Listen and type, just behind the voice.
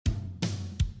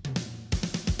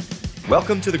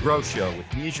Welcome to The Grow Show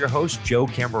with me as your host, Joe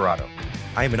Camerato.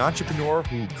 I am an entrepreneur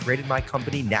who created my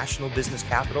company, National Business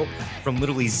Capital, from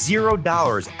literally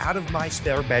 $0 out of my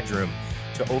spare bedroom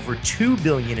to over $2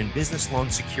 billion in business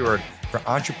loans secured for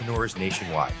entrepreneurs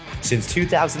nationwide. Since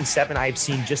 2007, I have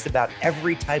seen just about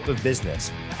every type of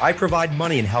business. I provide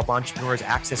money and help entrepreneurs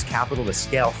access capital to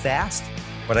scale fast,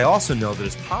 but I also know that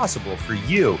it's possible for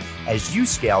you as you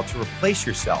scale to replace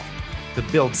yourself, to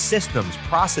build systems,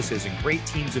 processes, and great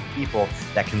teams of people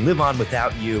that can live on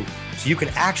without you so you can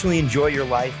actually enjoy your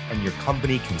life and your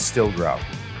company can still grow.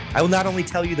 I will not only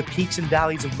tell you the peaks and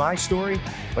valleys of my story,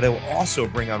 but I will also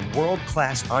bring on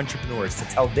world-class entrepreneurs to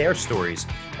tell their stories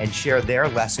and share their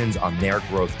lessons on their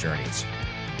growth journeys.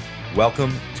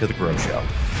 Welcome to The Grow Show.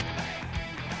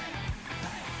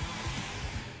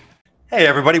 Hey,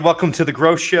 everybody. Welcome to The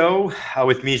Grow Show.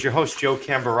 With me is your host, Joe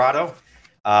Camerato.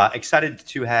 Excited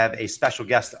to have a special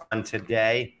guest on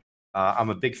today.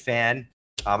 I'm a big fan.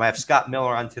 I have Scott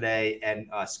Miller on today, and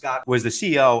Scott was the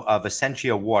CEO of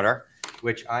Essentia Water,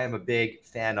 which I am a big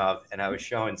fan of. And I was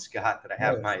showing Scott that I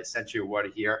have my Essentia Water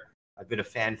here. I've been a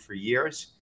fan for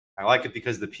years. I like it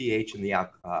because of the pH and the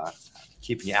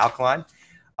keeping you alkaline.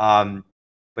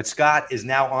 But Scott is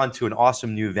now on to an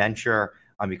awesome new venture.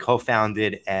 He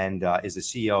co-founded and is the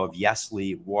CEO of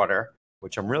Yesli Water,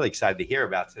 which I'm really excited to hear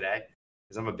about today.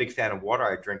 Because I'm a big fan of water.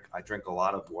 I drink a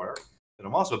lot of water, but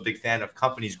I'm also a big fan of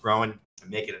companies growing and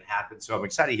making it happen. So I'm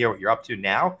excited to hear what you're up to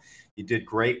now. You did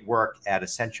great work at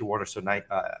Essentia Water, so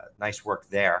nice work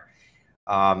there.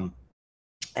 And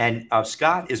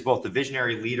Scott is both a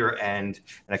visionary leader and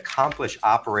an accomplished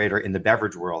operator in the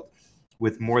beverage world,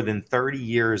 with more than 30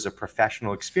 years of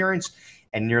professional experience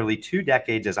and nearly 2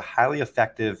 decades as a highly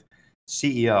effective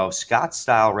CEO. Scott's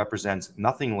style represents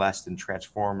nothing less than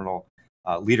transformational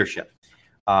leadership.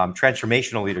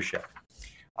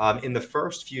 In the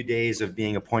first few days of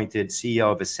being appointed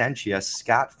CEO of Essentia,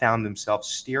 Scott found himself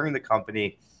steering the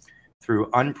company through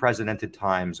unprecedented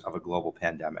times of a global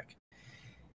pandemic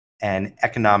and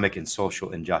economic and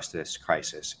social injustice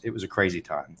crisis. It was a crazy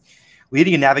time.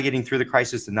 Leading and navigating through the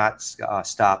crisis did not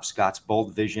stop Scott's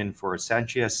bold vision for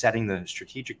Essentia, setting the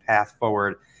strategic path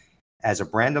forward as a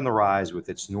brand on the rise with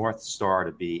its North Star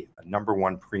to be a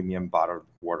 #1 premium bottled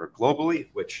water globally,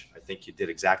 which I think you did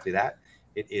exactly that.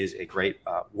 It is a great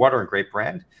water and great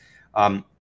brand.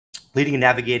 Leading and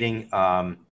navigating,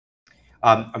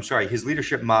 his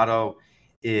leadership motto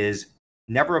is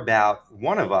never about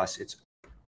one of us, it's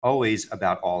always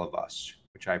about all of us,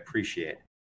 which I appreciate.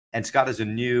 And Scott has a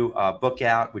new book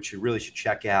out, which you really should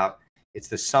check out. It's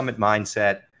The Summit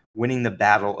Mindset, Winning the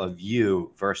Battle of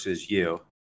You versus You.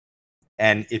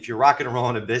 And if you're rocking and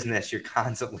rolling a business, you're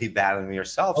constantly battling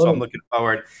yourself. So I'm looking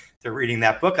forward to reading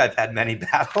that book. I've had many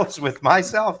battles with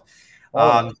myself.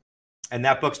 And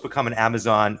that book's become an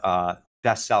Amazon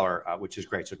bestseller, which is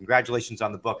great. So congratulations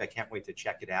on the book. I can't wait to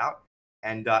check it out.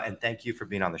 And thank you for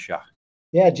being on the show.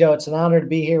 Yeah, Joe, it's an honor to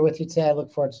be here with you today. I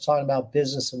look forward to talking about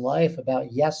business and life,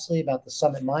 about Yesli, about the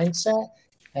Summit Mindset,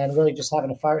 and really just having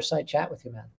a fireside chat with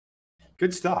you, man.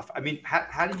 Good stuff. I mean,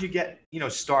 how did you get,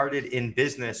 started in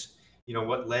business?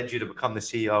 What led you to become the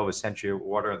CEO of Essentia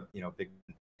Water? Big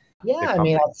I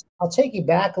mean, I'll take you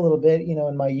back a little bit.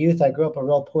 In my youth, I grew up a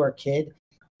real poor kid.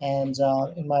 And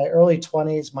in my early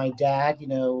 20s, my dad,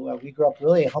 we grew up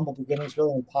really humble beginnings,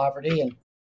 really in poverty. And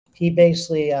he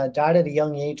basically died at a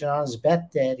young age. And on his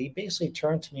deathbed, he basically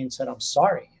turned to me and said, "I'm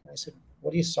sorry." And I said,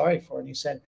 "What are you sorry for?" And he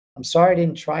said, "I'm sorry I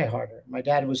didn't try harder." My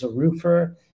dad was a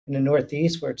roofer in the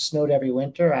Northeast where it snowed every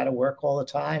winter, out of work all the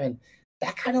time. And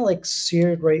that kind of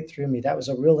seared right through me. That was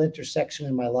a real intersection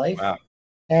in my life. Wow.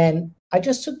 And I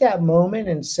just took that moment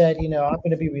and said, I'm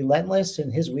going to be relentless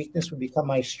and his weakness would become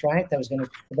my strength. I was going to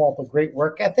develop a great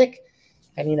work ethic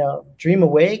and, dream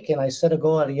awake. And I set a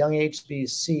goal at a young age to be a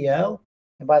CEO.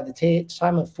 And by the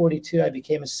time of 42, I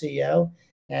became a CEO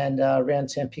and ran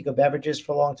Tampico Beverages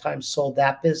for a long time, sold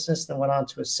that business, then went on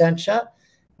to Essentia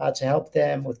to help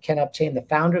them with Ken Uptain, the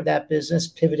founder of that business,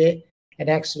 pivoted and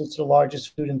exited to the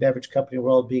largest food and beverage company in the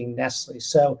world, being Nestle.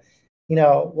 So,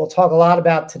 we'll talk a lot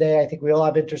about today. I think we all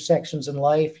have intersections in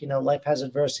life. Life has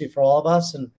adversity for all of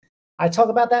us. And I talk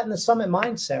about that in the Summit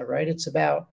Mindset, right? It's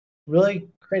about really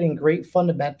creating great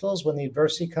fundamentals. When the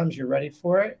adversity comes, you're ready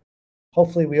for it.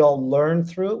 Hopefully we all learn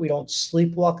through it. We don't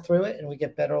sleepwalk through it and we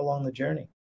get better along the journey.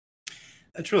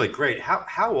 That's really great.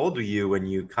 How old were you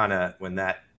when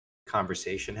that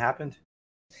conversation happened?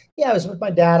 Yeah, I was with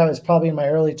my dad. I was probably in my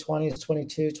early 20s,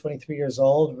 22, 23 years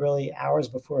old, really hours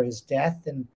before his death.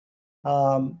 And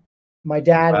my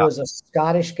dad was a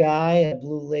Scottish guy, a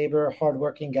blue labor,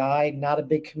 hardworking guy, not a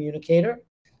big communicator.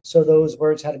 So those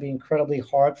words had to be incredibly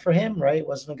hard for him, right?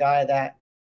 Wasn't a guy that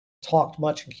talked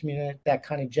much and communicated that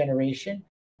kind of generation.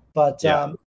 But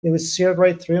Yeah. it was seared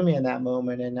right through me in that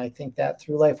moment. And I think that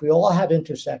through life, we all have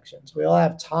intersections. We all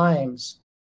have times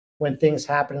when things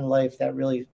happen in life that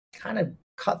really kind of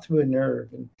cut through a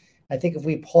nerve. And I think if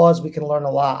we pause, we can learn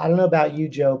a lot. I don't know about you,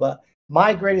 Joe, but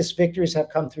my greatest victories have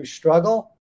come through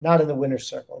struggle, not in the winner's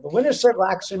circle. The winner's circle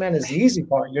actually, man, is the easy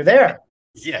part. You're there.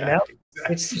 You Yeah. know,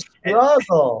 it's the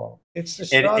struggle. It's the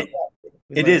struggle.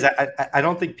 It is. I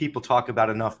don't think people talk about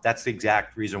enough. That's the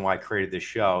exact reason why I created this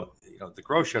show, the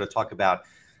Grow Show, to talk about,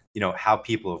 how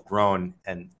people have grown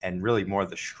and really more of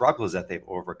the struggles that they've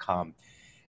overcome.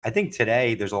 I think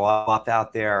today there's a lot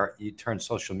out there. You turn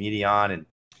social media on and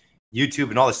YouTube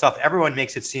and all this stuff. Everyone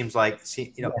makes it seems like,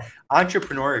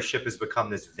 entrepreneurship has become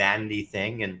this vanity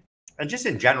thing, and just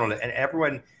in general, and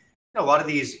everyone, a lot of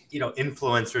these,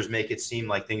 influencers make it seem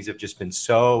like things have just been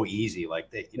so easy,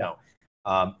 like they,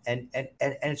 and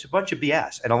it's a bunch of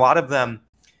BS. And a lot of them,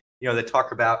 that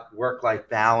talk about work-life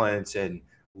balance and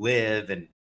live and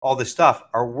all this stuff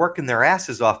are working their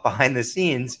asses off behind the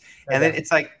scenes. And then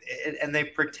it's like, and they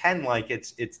pretend like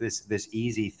it's this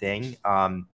easy thing.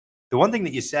 The one thing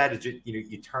that you said is,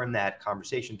 you turn that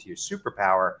conversation to your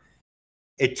superpower.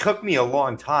 It took me a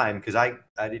long time because I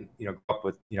didn't, grow up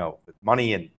with, with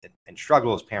money and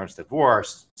struggles, parents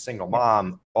divorced, single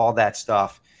mom, all that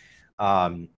stuff.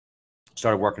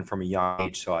 Started working from a young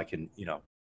age so I can,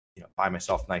 buy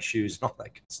myself nice shoes and all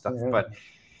that good stuff. Yeah.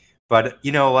 But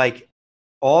like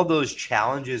all those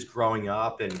challenges growing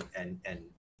up and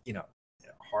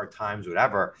hard times,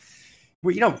 whatever,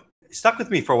 were, stuck with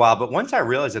me for a while. But once I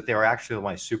realized that they were actually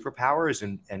my superpowers,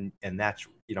 and that's,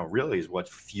 really is what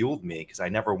fueled me, because I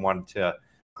never wanted to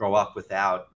grow up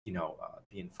without,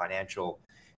 being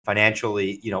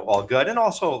financially, all good. And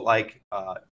also like,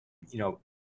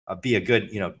 be a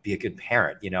good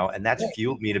parent, and that's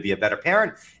fueled me to be a better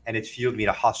parent. And it's fueled me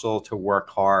to hustle, to work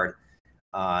hard.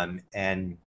 And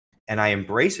I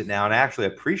embrace it now, and I actually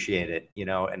appreciate it,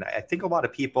 and I think a lot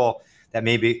of people that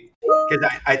maybe, because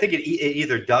I think it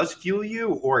either does fuel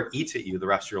you or it eats at you the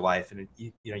rest of your life. And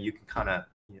you can kind of,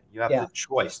 you have the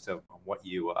choice to what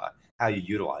you, how you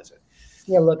utilize it.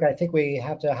 Yeah, look, I think we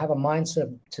have to have a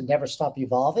mindset to never stop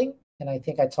evolving. And I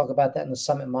think I talk about that in the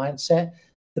Summit Mindset.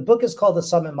 The book is called The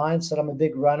Summit Mindset. I'm a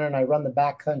big runner and I run the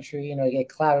backcountry. You get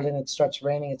clouded in, it starts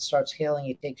raining, it starts hailing,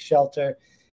 you take shelter,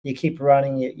 you keep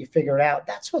running, you figure it out.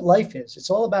 That's what life is. It's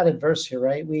all about adversity,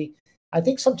 right? I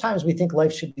think sometimes we think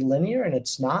life should be linear, and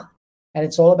it's not. And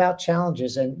it's all about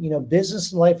challenges. And,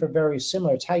 business and life are very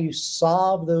similar. It's how you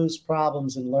solve those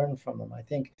problems and learn from them. I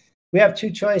think we have two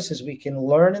choices. We can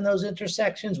learn in those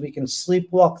intersections. We can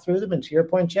sleepwalk through them. And to your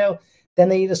point, Joe, then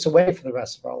they eat us away for the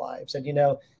rest of our lives. And,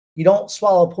 you don't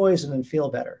swallow poison and feel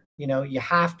better. You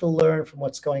have to learn from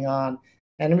what's going on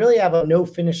and really have a no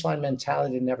finish line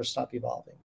mentality to never stop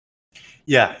evolving.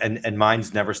 Yeah. And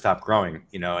mine's never stop growing,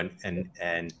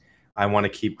 and I want to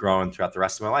keep growing throughout the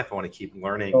rest of my life. I want to keep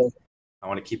learning. I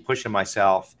want to keep pushing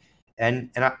myself. And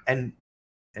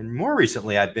more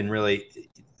recently, I've been really,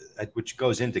 which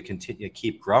goes into continue to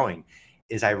keep growing,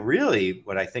 is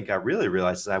what I think I really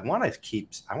realized is I want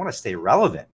to stay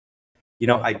relevant.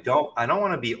 I don't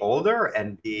want to be older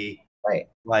and be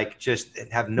like, just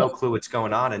have no clue what's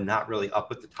going on and not really up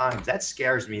with the times. That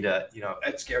scares me to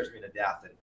death.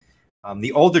 And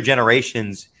the older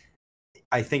generations,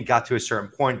 I think, got to a certain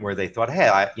point where they thought, hey,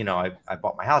 I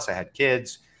bought my house, I had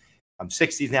kids, I'm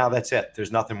 60s now, that's it.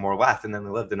 There's nothing more left. And then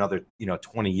they lived another,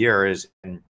 20 years.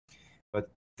 But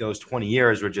those 20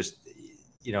 years were just,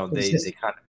 they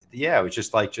kind of, it was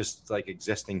just like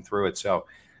existing through it. So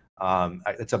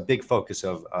it's a big focus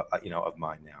of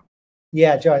mine now.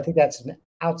 Yeah, Joe, I think that's an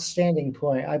outstanding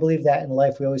point. I believe that in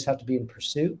life, we always have to be in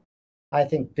pursuit. I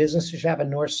think businesses should have a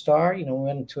North Star. We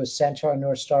went to Essentia. Our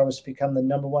North Star was to become the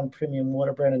 #1 premium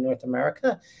water brand in North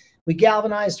America. We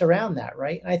galvanized around that,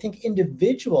 right? And I think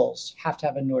individuals have to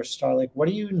have a North Star. Like, what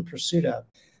are you in pursuit of?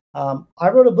 I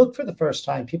wrote a book for the first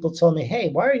time. People told me, hey,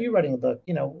 why are you writing a book?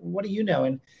 What do you know?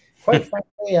 And quite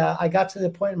frankly, I got to the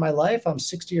point in my life, I'm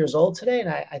 60 years old today, and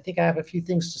I think I have a few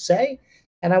things to say,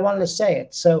 and I wanted to say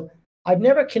it. So I've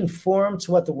never conformed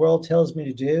to what the world tells me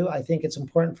to do. I think it's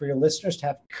important for your listeners to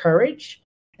have courage.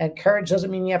 And courage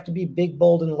doesn't mean you have to be big,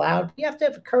 bold, and loud. You have to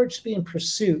have courage to be in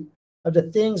pursuit of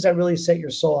the things that really set your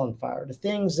soul on fire, the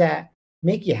things that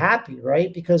make you happy,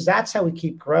 right? Because that's how we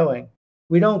keep growing.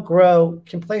 We don't grow.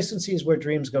 Complacency is where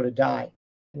dreams go to die.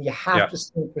 And you have to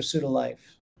stay in pursuit of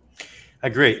life. I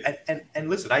agree. And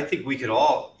listen, I think we could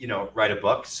all, write a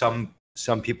book. Some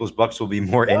people's books will be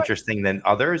more interesting than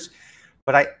others.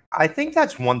 But I think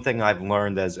that's one thing I've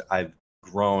learned as I've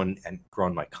grown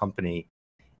my company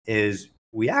is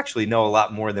we actually know a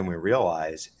lot more than we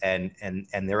realize, and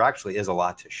there actually is a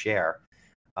lot to share.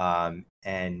 And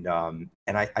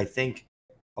I think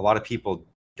a lot of people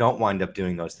don't wind up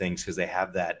doing those things because they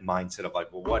have that mindset of like,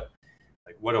 well,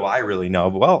 what do I really know?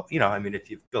 Well, I mean, if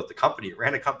you've built a company,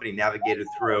 ran a company, navigated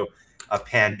through a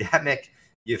pandemic,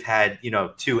 you've had,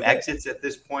 2 exits at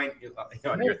this point,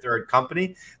 in your third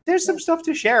company, there's some stuff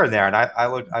to share in there. And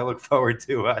I look forward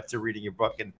to reading your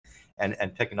book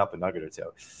and picking up a nugget or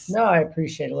two. No, I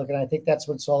appreciate it. Look, and I think that's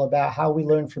what it's all about, how we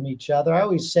learn from each other. I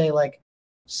always say, like,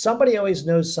 somebody always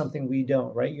knows something we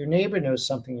don't, right? Your neighbor knows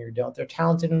something you don't. They're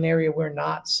talented in an area we're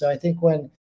not. So I think when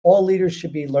all leaders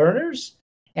should be learners,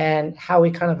 and how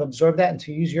we kind of absorb that, and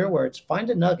to use your words, find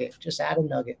a nugget, just add a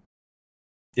nugget.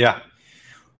 Yeah.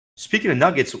 Speaking of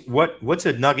nuggets, what's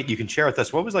a nugget you can share with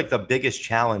us? What was like the biggest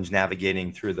challenge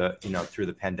navigating through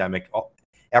the pandemic?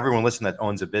 Everyone listening that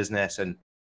owns a business and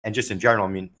just in general, I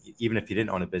mean, even if you didn't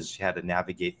own a business, you had to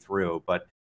navigate through, but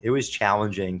it was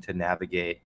challenging to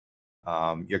navigate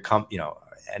your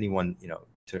anyone,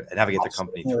 to navigate the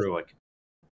company through it.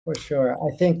 For sure.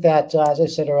 I think that, as I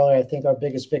said earlier, I think our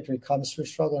biggest victory comes through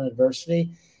struggle and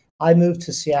adversity. I moved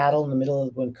to Seattle in the middle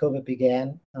of when COVID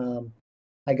began.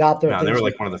 I got there. No, they were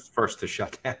like one of the first to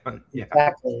shut down. Yeah.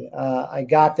 Exactly. I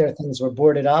got there. Things were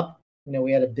boarded up.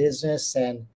 We had a business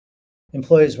and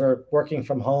employees were working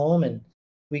from home, and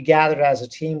we gathered as a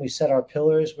team. We set our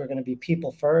pillars. We're going to be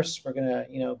people first. We're going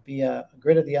to, be a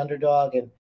grid of the underdog,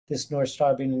 and this North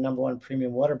Star being the #1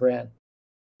 premium water brand.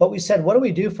 But we said, what do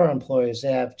we do for our employees?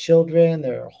 They have children,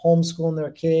 they're homeschooling their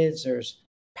kids, there's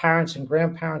parents and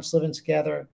grandparents living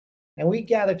together. And we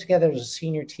gathered together as a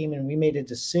senior team, and we made a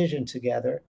decision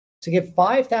together to give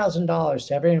 $5,000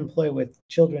 to every employee with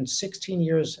children 16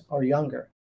 years or younger.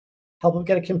 Help them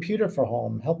get a computer for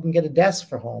home, help them get a desk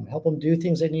for home, help them do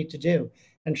things they need to do,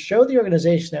 and show the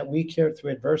organization that we care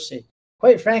through adversity.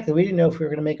 Quite frankly, we didn't know if we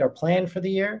were going to make our plan for the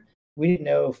year. We didn't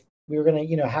know if we were going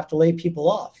to, have to lay people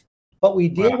off. But we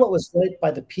did what was right by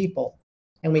the people,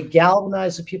 and we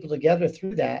galvanized the people together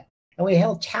through that. And we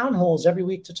held town halls every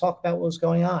week to talk about what was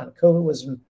going on. COVID was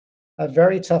a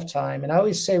very tough time. And I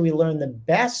always say we learn the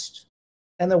best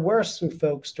and the worst through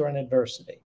folks during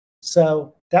adversity.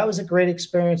 So that was a great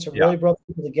experience. It really brought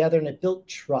people together, and it built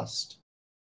trust.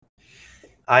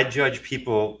 I judge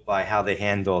people by how they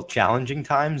handle challenging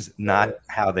times, not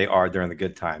how they are during the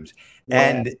good times. Yeah.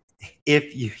 And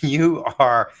if you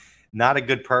are not a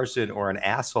good person or an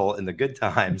asshole in the good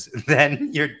times, then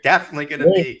you're definitely going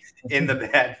to be in the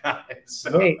bad times.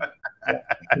 So,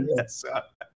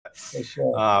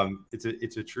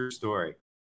 it's a true story.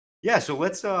 Yeah. So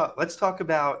let's talk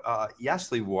about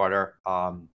Yesli water.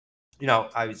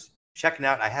 I was checking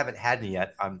out. I haven't had any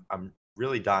yet. I'm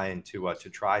really dying to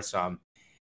try some.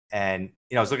 And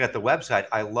I was looking at the website.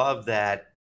 I love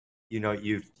that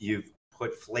you've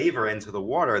put flavor into the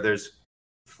water. There's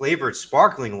flavored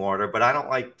sparkling water, but I don't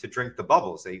like to drink the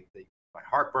bubbles. They my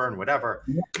heartburn, whatever.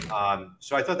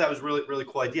 So I thought that was really, really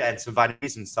cool idea, and some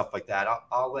vitamins and stuff like that.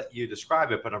 I'll let you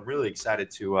describe it, but I'm really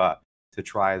excited to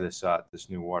try this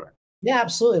new water. Yeah,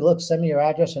 absolutely. Look, send me your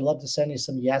address. I'd love to send you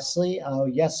some Yesli.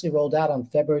 Yesli rolled out on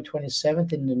February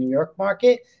 27th in the New York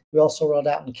market. We also rolled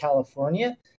out in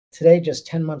California. Today, just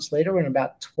 10 months later, we're in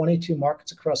about 22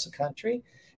 markets across the country.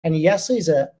 And Yesli is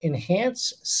an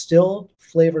enhanced stilled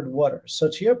flavored water. So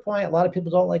to your point, a lot of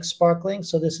people don't like sparkling.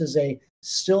 So this is a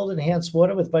stilled enhanced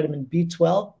water with vitamin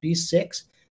B12, B6,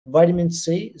 vitamin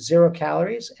C, 0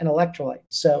 calories, and electrolytes.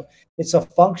 So it's a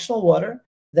functional water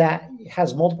that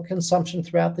has multiple consumption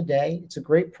throughout the day. It's a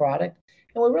great product.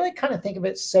 And we really kind of think of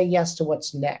it, say yes to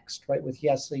what's next, right, with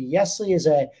Yesli. Yesli is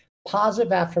a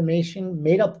positive affirmation,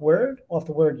 made up word off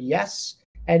the word yes.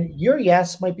 And your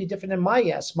yes might be different than my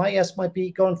yes. My yes might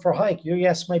be going for a hike. Your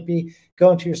yes might be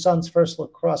going to your son's first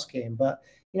lacrosse game. But,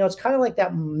 it's kind of like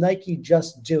that Nike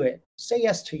Just Do It. Say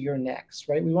yes to your next,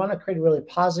 right? We want to create a really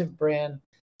positive brand,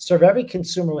 serve every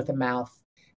consumer with a mouth.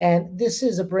 And this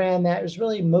is a brand that is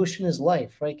really motion is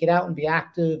life, right? Get out and be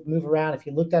active, move around. If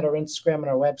you looked at our Instagram and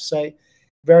our website,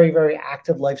 very, very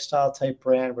active lifestyle type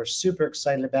brand. We're super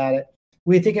excited about it.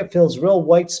 We think it fills real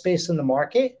white space in the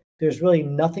market. There's really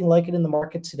nothing like it in the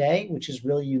market today, which is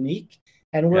really unique.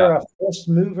 And we're a first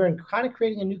mover in kind of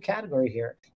creating a new category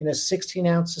here in a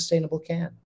 16-ounce sustainable can.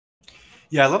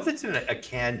 Yeah, I love that it's in a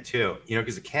can too,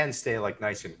 because the cans stay like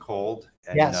nice and cold.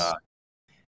 And, yes.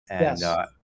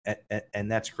 And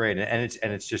that's great. And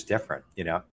it's just different,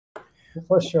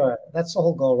 For sure. That's the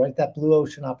whole goal, right? That blue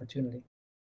ocean opportunity.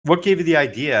 What gave you the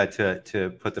idea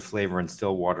to put the flavor in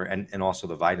still water and also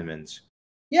the vitamins?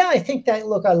 Yeah, I think that,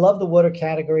 look, I love the water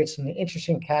category. It's an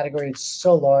interesting category. It's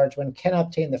so large. When Ken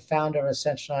Uptain, the founder of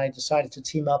Ascension, and I decided to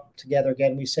team up together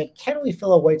again, we said, can we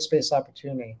fill a white space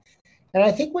opportunity? And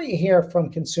I think what you hear from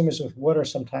consumers with water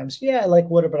sometimes, yeah, I like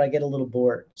water, but I get a little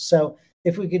bored. So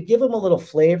if we could give them a little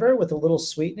flavor with a little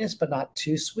sweetness, but not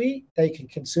too sweet, they can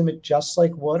consume it just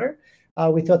like water.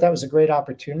 We thought that was a great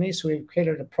opportunity. So we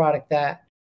created a product that,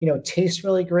 tastes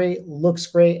really great, looks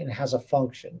great, and has a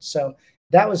function. So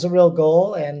that was the real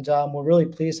goal. And we're really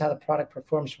pleased how the product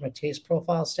performs from a taste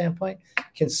profile standpoint.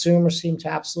 Consumers seem to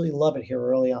absolutely love it here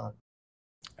early on.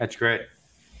 That's great.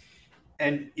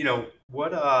 And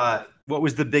what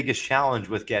was the biggest challenge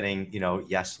with getting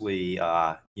Yesly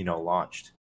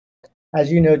launched? As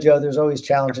you know, Joe, there's always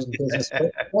challenges in business,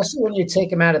 but especially when you take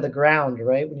them out of the ground,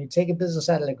 right? When you take a business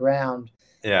out of the ground,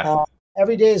 Yeah. uh,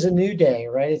 every day is a new day,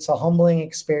 right? It's a humbling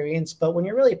experience, but when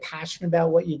you're really passionate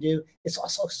about what you do, it's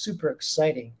also super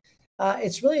exciting.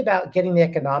 It's really about getting the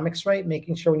economics right,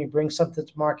 making sure when you bring something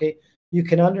to market, you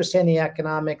can understand the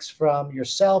economics from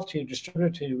yourself to your distributor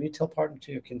to your retail partner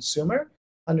to your consumer,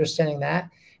 understanding that,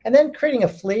 and then creating a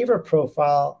flavor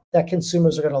profile that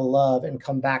consumers are going to love and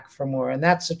come back for more. And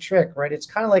that's a trick, right? It's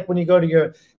kind of like when you go to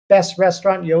your best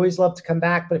restaurant, you always love to come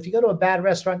back, but if you go to a bad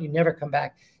restaurant, you never come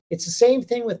back. It's the same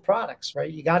thing with products,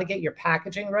 right? You got to get your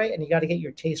packaging right and you got to get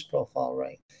your taste profile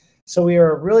right. So we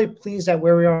are really pleased at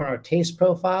where we are on our taste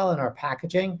profile and our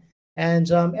packaging.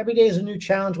 And every day is a new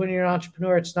challenge when you're an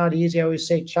entrepreneur. It's not easy. I always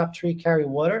say chop tree, carry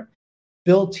water,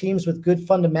 build teams with good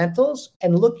fundamentals,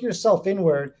 and look yourself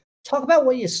inward. Talk about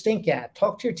what you stink at.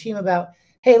 Talk to your team about,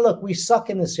 hey, look, we suck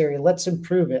in this area. Let's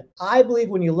improve it. I believe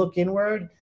when you look inward,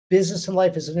 business and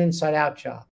life is an inside out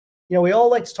job. We all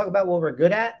like to talk about what we're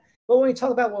good at, but when we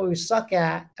talk about what we suck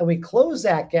at and we close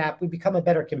that gap, we become a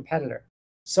better competitor.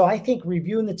 So I think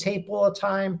reviewing the tape all the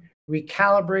time,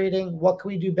 recalibrating, what can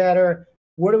we do better?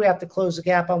 Where do we have to close the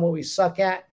gap on what we suck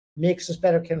at? Makes us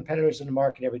better competitors in the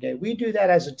market every day. We do that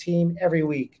as a team every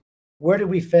week. Where did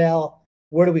we fail?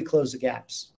 Where do we close the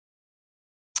gaps?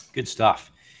 Good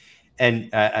stuff.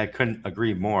 And I couldn't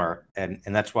agree more. And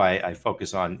that's why I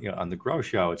focus on the Grow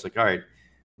Show. It's like, all right,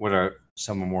 what are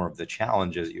some more of the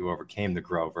challenges that you overcame to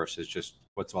grow versus just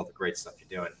what's all the great stuff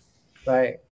you're doing?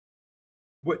 Right.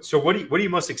 What are you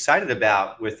most excited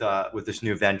about with this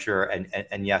new venture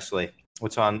and Yesly?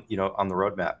 What's on the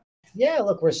roadmap? Yeah,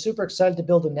 look, we're super excited to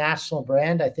build a national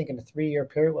brand. I think in a 3-year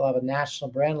period, we'll have a national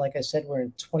brand. Like I said, we're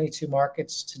in 22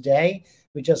 markets today.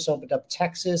 We just opened up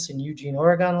Texas and Eugene,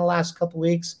 Oregon in the last couple of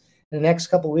weeks. In the next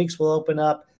couple of weeks, we'll open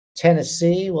up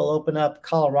Tennessee. We'll open up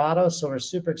Colorado. So we're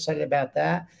super excited about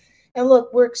that. And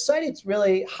look, we're excited to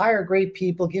really hire great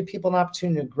people, give people an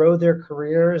opportunity to grow their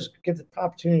careers, give the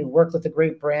opportunity to work with a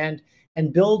great brand,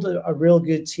 and build a real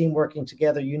good team working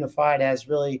together, unified as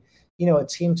really, a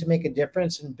team to make a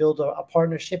difference and build a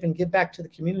partnership and give back to the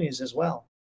communities as well.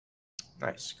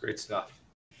 Nice, great stuff.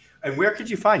 And where could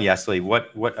you find Yesly?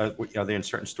 What are they in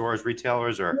certain stores,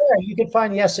 retailers, or? Yeah, you can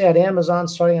find Yesly at Amazon.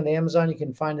 Starting on Amazon, you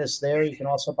can find us there. You can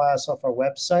also buy us off our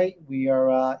website. We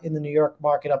are in the New York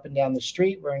market up and down the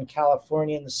street. We're in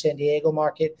California in the San Diego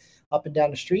market up and down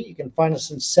the street. You can find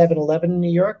us in 7-Eleven in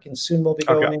New York, and soon we'll be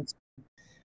going into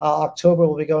October.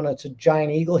 We'll be going to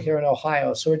Giant Eagle here in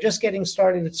Ohio. So we're just getting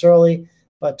started. It's early,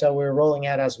 but we're rolling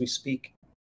out as we speak.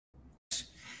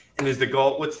 And what's the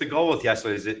goal with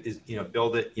Yesly? Is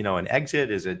build it, and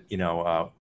exit? Is it, do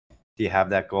you have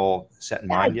that goal set in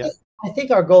mind yet? I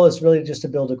think our goal is really just to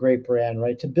build a great brand,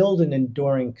 right? To build an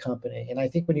enduring company. And I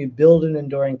think when you build an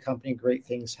enduring company, great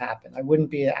things happen. I wouldn't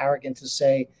be arrogant to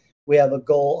say we have a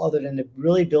goal other than to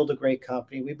really build a great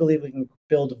company. We believe we can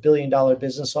build $1 billion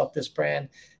business off this brand.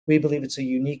 We believe it's a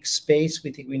unique space.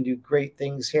 We think we can do great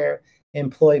things here,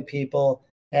 employ people,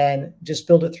 and just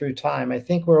build it through time. I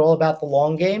think we're all about the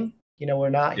long game. We're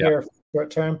not here for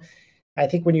short term. I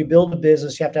think when you build a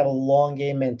business, you have to have a long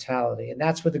game mentality. And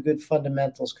that's where the good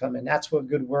fundamentals come in. That's where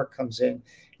good work comes in.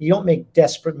 You don't make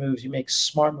desperate moves. You make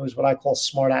smart moves, what I call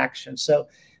smart action. So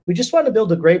we just want to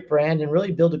build a great brand and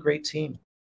really build a great team.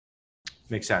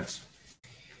 Makes sense.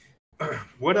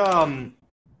 What's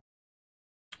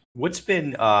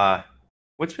been a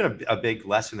big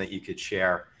lesson that you could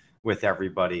share with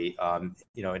everybody, in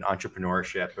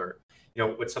entrepreneurship, or,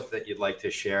 what's something that you'd like to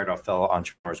share to fellow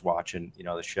entrepreneurs watching,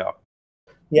 the show?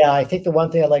 Yeah, I think the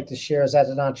one thing I'd like to share is as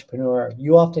an entrepreneur,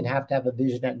 you often have to have a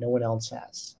vision that no one else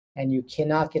has. And you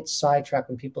cannot get sidetracked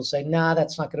when people say, nah,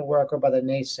 that's not going to work, or by the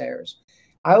naysayers.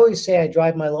 I always say I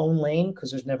drive my own lane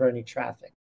because there's never any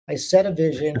traffic. I set a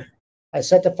vision, I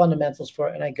set the fundamentals for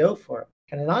it, and I go for it.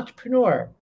 And an entrepreneur,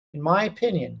 in my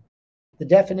opinion, the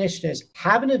definition is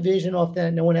having a vision off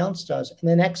that no one else does, and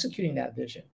then executing that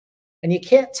vision. And you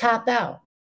can't tap out.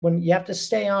 When you have to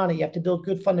stay on it, you have to build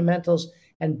good fundamentals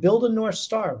and build a North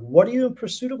Star. What are you in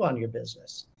pursuit of on your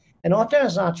business? And often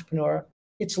as an entrepreneur,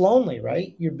 it's lonely,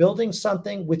 right? You're building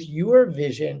something with your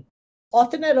vision,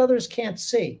 often that others can't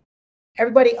see.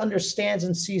 Everybody understands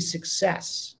and sees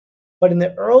success. But in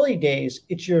the early days,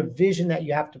 it's your vision that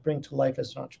you have to bring to life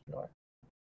as an entrepreneur.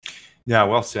 Yeah,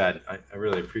 well said. I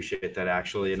really appreciate that,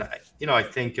 actually. And I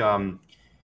think,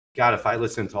 God, if I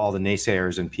listened to all the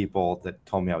naysayers and people that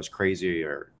told me I was crazy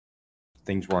or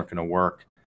things weren't going to work,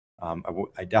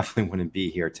 I definitely wouldn't be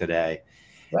here today.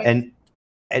 Right. And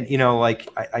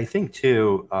I think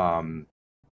too. I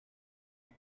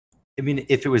mean,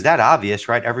 if it was that obvious,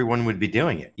 right, everyone would be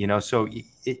doing it. So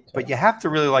but you have to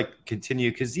really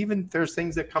continue, because even there's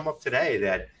things that come up today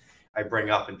that I bring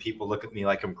up and people look at me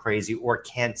like I'm crazy or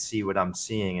can't see what I'm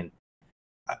seeing. And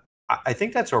I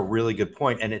think that's a really good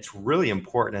point. And it's really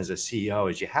important as a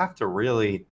CEO is you have to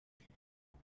really,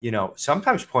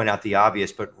 sometimes point out the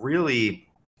obvious, but really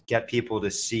get people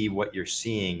to see what you're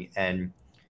seeing. And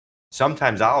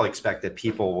sometimes I'll expect that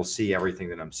people will see everything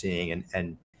that I'm seeing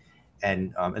and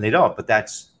they don't, but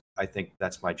I think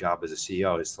that's my job as a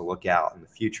CEO, is to look out in the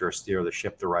future, steer the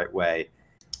ship the right way.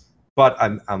 But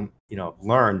I'm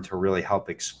learn to really help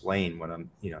explain what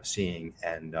I'm, seeing.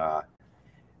 And I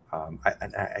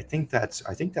think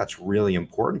that's really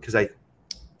important, because I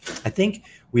think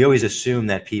we always assume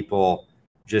that people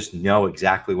just know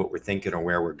exactly what we're thinking or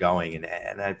where we're going.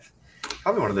 And I've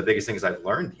probably one of the biggest things I've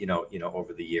learned,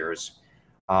 over the years.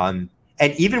 And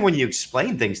even when you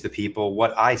explain things to people,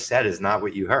 what I said is not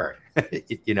what you heard,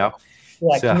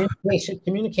 Yeah, so,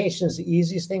 communication is the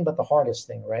easiest thing, but the hardest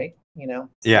thing, right?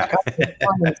 Yeah.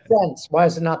 Common sense. Why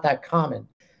is it not that common?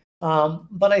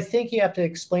 But I think you have to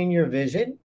explain your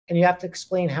vision, and you have to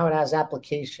explain how it has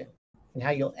application and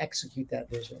how you'll execute that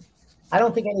vision. I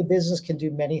don't think any business can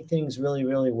do many things really,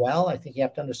 really well. I think you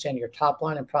have to understand your top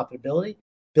line and profitability,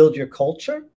 build your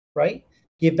culture, right?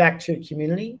 Give back to your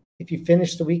community. If you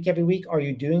finish the week every week, are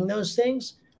you doing those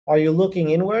things? Are you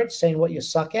looking inward, saying what you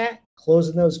suck at,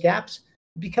 closing those gaps?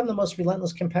 Become the most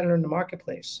relentless competitor in the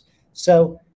marketplace.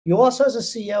 So you also, as a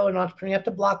CEO and entrepreneur, you have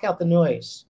to block out the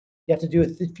noise. You have to do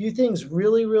a few things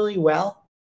really, really well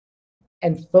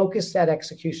and focus that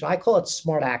execution. I call it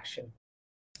smart action.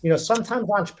 Sometimes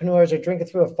entrepreneurs are drinking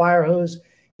through a fire hose.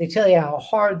 They tell you how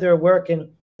hard they're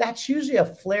working. That's usually a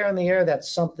flare in the air that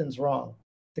something's wrong.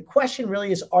 The question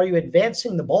really is, are you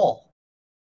advancing the ball?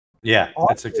 Yeah,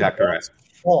 that's exactly right.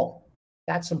 Ball.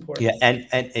 That's important. Yeah,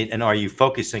 and are you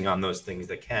focusing on those things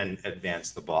that can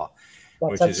advance the ball,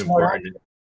 which is important.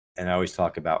 And I always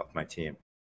talk about with my team.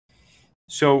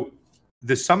 So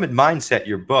the Summit Mindset,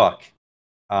 your book,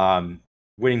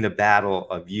 winning the battle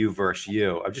of you versus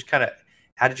you. How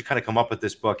did you kind of come up with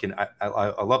this book? And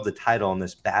I love the title on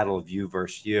this, battle of you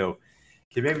versus you.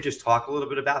 Can you maybe just talk a little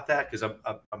bit about that? Because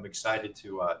I'm excited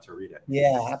to read it.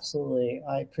 Yeah, absolutely.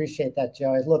 I appreciate that,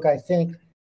 Joe. Look, I think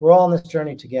we're all on this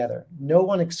journey together. No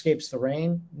one escapes the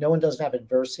rain. No one doesn't have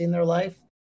adversity in their life.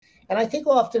 And I think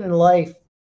often in life,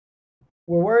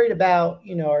 we're worried about,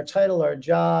 our title, our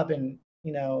job, and,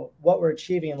 what we're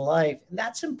achieving in life. And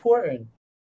that's important.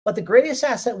 But the greatest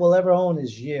asset we'll ever own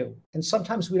is you. And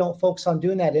sometimes we don't focus on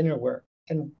doing that inner work.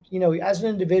 And, as an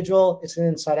individual, it's an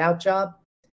inside out job.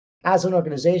 As an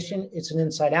organization, it's an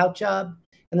inside out job.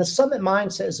 And the Summit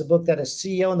Mindset is a book that a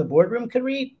CEO in the boardroom could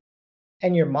read,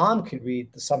 and your mom could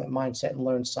read the Summit Mindset and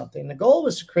learn something. The goal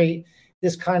was to create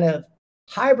this kind of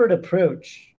hybrid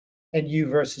approach, and you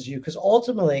versus you, because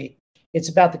ultimately it's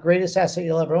about the greatest asset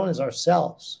you'll ever own is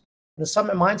ourselves. And the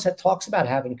Summit Mindset talks about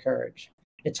having courage.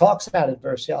 It talks about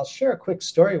adversity. I'll share a quick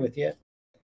story with you.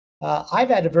 I've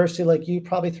had adversity like you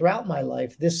probably throughout my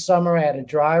life. This summer, I had a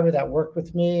driver that worked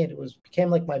with me, and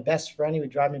became like my best friend. He would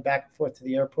drive me back and forth to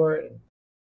the airport. And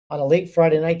on a late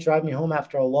Friday night, drive me home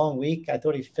after a long week, I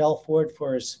thought he fell forward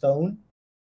for his phone,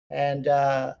 and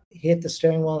he hit the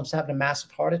steering wheel and was having a massive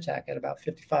heart attack at about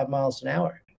 55 miles an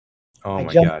hour. Oh my God.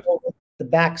 I jumped over the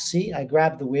back seat. I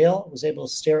grabbed the wheel, was able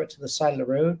to steer it to the side of the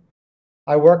road.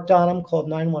 I worked on him, called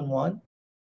 911,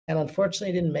 and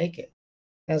unfortunately didn't make it.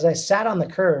 As I sat on the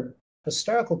curb,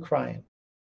 hysterical crying,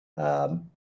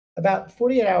 about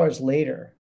 48 hours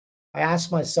later, I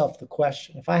asked myself the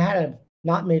question, if I had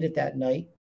not made it that night,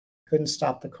 couldn't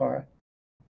stop the car,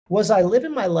 was I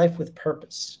living my life with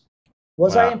purpose?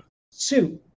 Was I in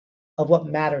pursuit of what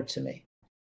mattered to me?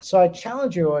 So I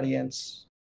challenge your audience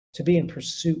to be in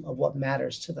pursuit of what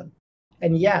matters to them.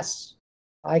 And yes,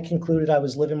 I concluded I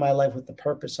was living my life with the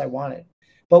purpose I wanted.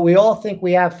 But we all think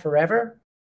we have forever,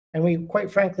 and we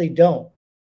quite frankly don't.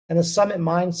 And the Summit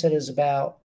Mindset is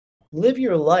about live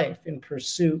your life in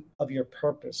pursuit of your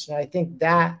purpose. And I think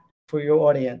that for your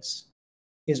audience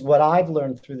is what I've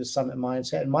learned through the Summit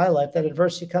Mindset in my life, that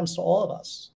adversity comes to all of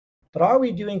us. But are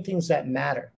we doing things that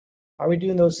matter? Are we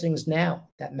doing those things now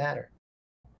that matter?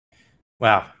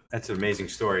 Wow, that's an amazing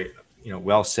story.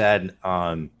 Well said.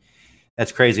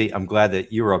 That's crazy. I'm glad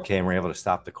that you were okay and were able to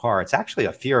stop the car. It's actually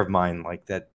a fear of mine, like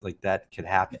that could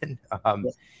happen,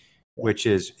 which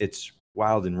is, it's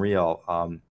wild and real.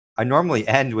 I normally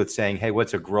end with saying, "Hey,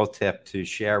 what's a growth tip to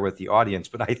share with the audience?"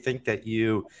 But I think that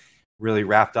you really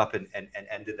wrapped up and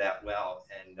ended that well.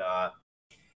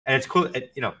 And it's cool.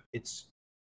 It's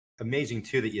amazing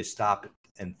too that you stopped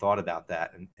and thought about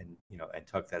that and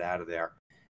took that out of there.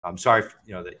 I'm sorry,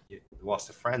 that you lost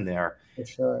a friend there. For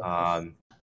sure.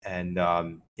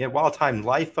 While time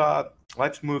life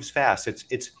moves fast.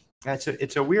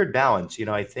 It's a weird balance.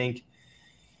 I think,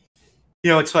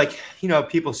 it's like,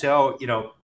 people say, oh,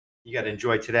 you got to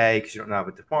enjoy today because you don't know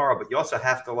about tomorrow, but you also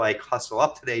have to like hustle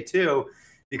up today too,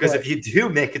 because if you do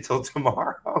make it till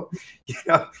tomorrow,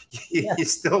 you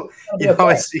still,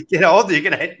 as you get older, you're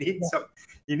gonna need some.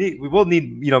 We will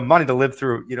need, money to live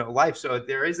through, life. So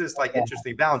there is this like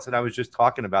interesting balance, and I was just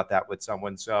talking about that with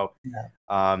someone. So,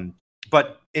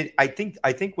 but I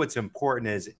think what's important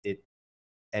is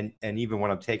and even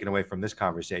when I'm taken away from this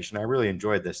conversation, I really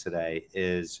enjoyed this today.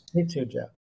 Me too,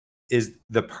 Joe. Is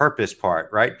the purpose part,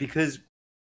 right? Because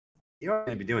you're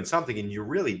going to be doing something, and you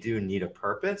really do need a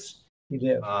purpose. You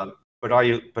do. But are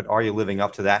you living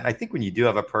up to that? And I think when you do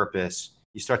have a purpose,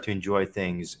 you start to enjoy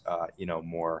things,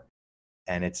 more,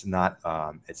 and it's not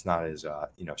as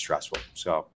stressful.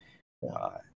 So,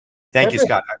 thank you,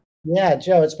 Scott. Yeah,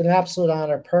 Joe, it's been an absolute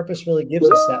honor. Purpose really gives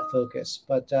us that focus.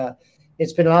 But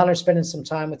it's been an honor spending some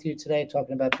time with you today,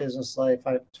 talking about business life.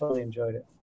 I totally enjoyed it.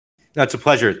 No, it's a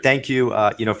pleasure. Thank you,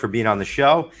 for being on the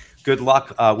show. Good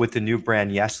luck with the new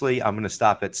brand, Yesly. I'm going to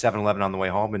stop at 7-Eleven on the way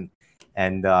home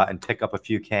and pick up a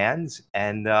few cans.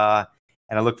 And I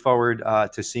look forward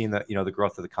to seeing the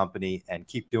growth of the company, and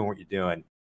keep doing what you're doing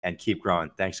and keep growing.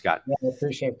 Thanks, Scott. Yeah, I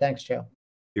appreciate it. Thanks, Joe.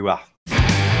 Be well.